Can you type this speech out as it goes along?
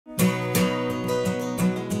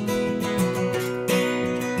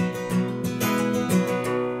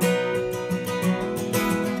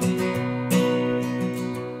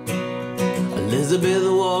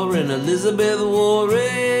Elizabeth Warren.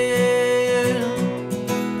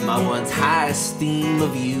 My once high esteem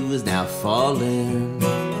of you is now falling.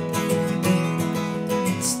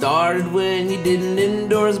 It started when you didn't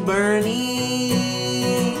endorse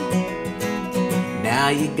Bernie. Now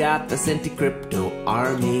you got this anti-crypto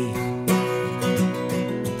army.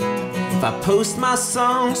 If I post my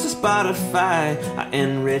songs to Spotify, I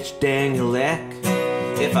enrich Daniel Ek.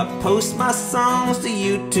 If I post my songs to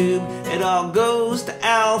YouTube, it all goes to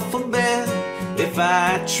Alphabet. If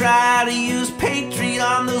I try to use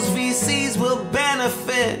Patreon, those VCs will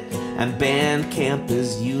benefit. And Bandcamp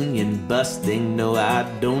is union busting. No, I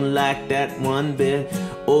don't like that one bit.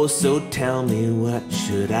 Oh, so tell me, what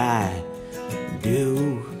should I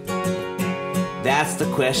do? That's the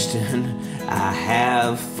question I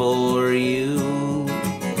have for you,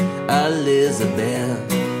 Elizabeth.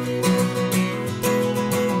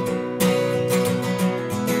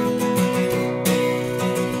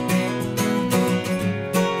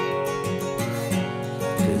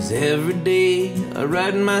 'Cause every day I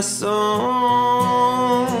write my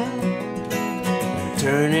song and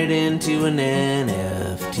turn it into an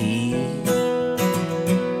NFT.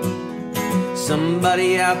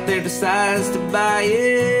 Somebody out there decides to buy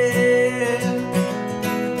it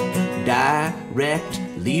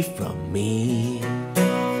directly from me.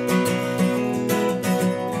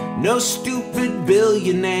 No stupid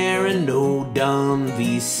billionaire and no dumb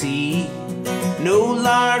VC. No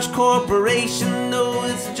large corporation, no,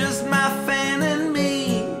 it's just my fan and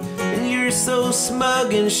me. And you're so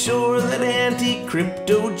smug and sure that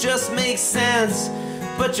anti-crypto just makes sense.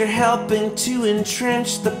 But you're helping to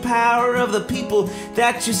entrench the power of the people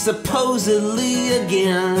that you're supposedly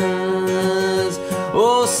against.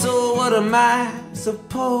 Oh, so what am I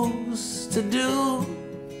supposed to do?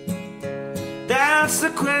 That's the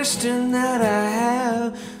question that I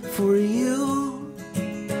have for you.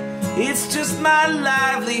 It's just my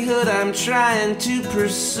livelihood I'm trying to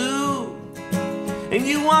pursue. And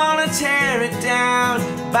you wanna tear it down,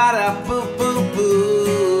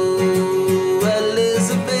 ba-da-boo-boo-boo.